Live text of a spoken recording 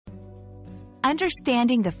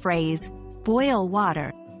Understanding the phrase, boil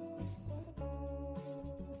water.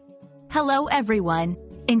 Hello everyone.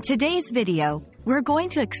 In today's video, we're going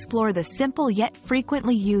to explore the simple yet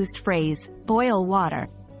frequently used phrase, boil water.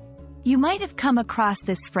 You might have come across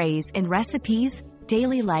this phrase in recipes,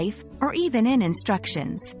 daily life, or even in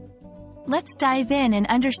instructions. Let's dive in and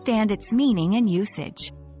understand its meaning and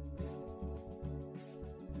usage.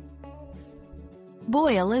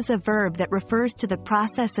 Boil is a verb that refers to the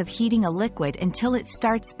process of heating a liquid until it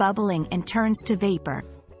starts bubbling and turns to vapor.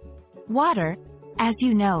 Water, as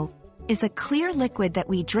you know, is a clear liquid that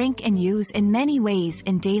we drink and use in many ways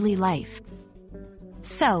in daily life.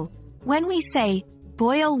 So, when we say,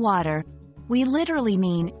 boil water, we literally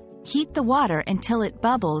mean, heat the water until it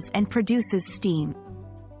bubbles and produces steam.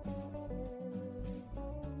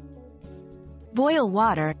 Boil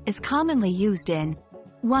water is commonly used in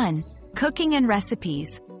 1. Cooking and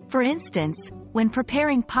recipes. For instance, when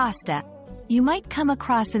preparing pasta, you might come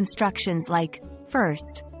across instructions like,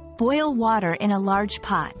 first, boil water in a large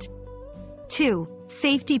pot. 2.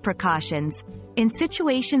 Safety precautions. In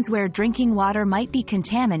situations where drinking water might be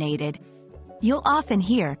contaminated, you'll often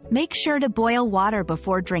hear, make sure to boil water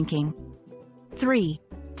before drinking. 3.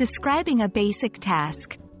 Describing a basic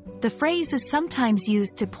task. The phrase is sometimes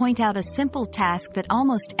used to point out a simple task that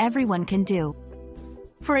almost everyone can do.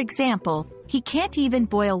 For example, he can't even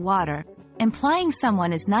boil water, implying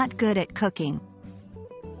someone is not good at cooking.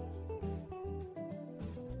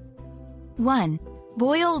 1.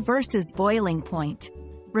 Boil versus boiling point.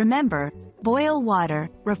 Remember, boil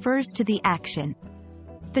water refers to the action.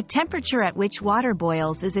 The temperature at which water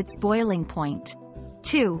boils is its boiling point.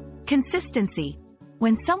 2. Consistency.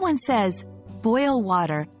 When someone says, boil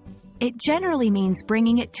water, it generally means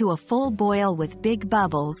bringing it to a full boil with big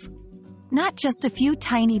bubbles, not just a few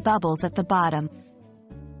tiny bubbles at the bottom.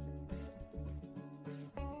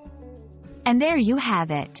 And there you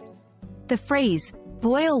have it. The phrase,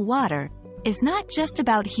 boil water, is not just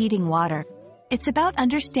about heating water, it's about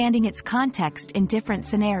understanding its context in different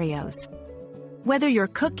scenarios. Whether you're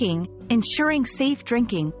cooking, ensuring safe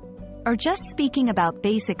drinking, or just speaking about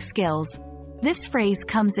basic skills, this phrase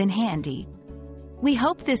comes in handy. We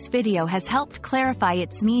hope this video has helped clarify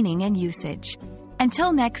its meaning and usage.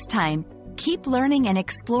 Until next time, keep learning and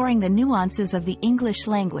exploring the nuances of the English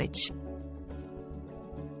language.